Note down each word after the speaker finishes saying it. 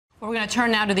We're going to turn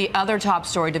now to the other top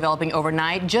story developing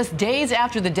overnight. Just days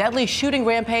after the deadly shooting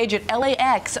rampage at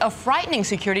LAX, a frightening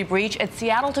security breach at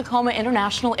Seattle-Tacoma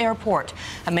International Airport.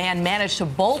 A man managed to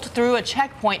bolt through a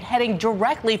checkpoint heading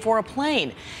directly for a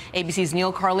plane. ABC's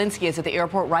Neil Karlinski is at the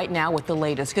airport right now with the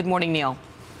latest. Good morning, Neil.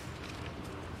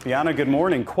 Brianna, good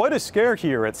morning. Quite a scare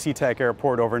here at SeaTac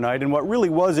Airport overnight, and what really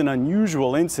was an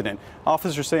unusual incident.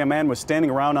 Officers say a man was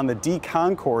standing around on the D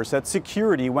concourse at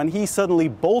security when he suddenly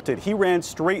bolted. He ran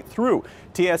straight through.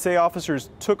 TSA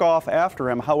officers took off after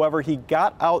him. However, he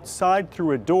got outside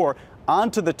through a door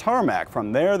onto the tarmac.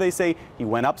 From there, they say he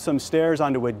went up some stairs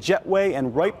onto a jetway,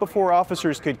 and right before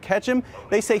officers could catch him,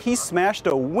 they say he smashed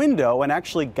a window and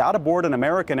actually got aboard an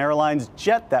American Airlines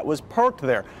jet that was parked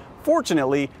there.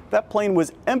 Fortunately, that plane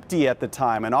was empty at the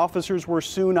time, and officers were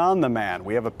soon on the man.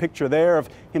 We have a picture there of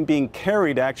him being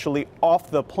carried actually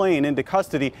off the plane into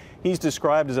custody. He's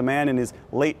described as a man in his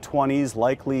late 20s,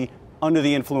 likely under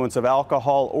the influence of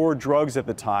alcohol or drugs at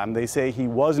the time. They say he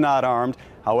was not armed.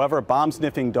 However,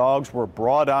 bomb-sniffing dogs were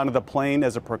brought onto the plane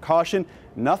as a precaution.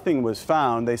 Nothing was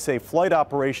found. They say flight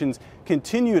operations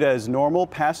continued as normal.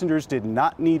 Passengers did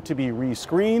not need to be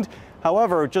rescreened.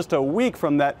 However, just a week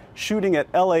from that shooting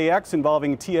at LAX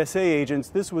involving TSA agents,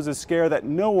 this was a scare that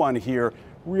no one here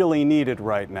really needed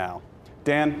right now.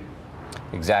 Dan?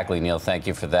 Exactly, Neil. Thank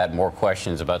you for that. More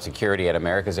questions about security at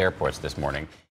America's airports this morning.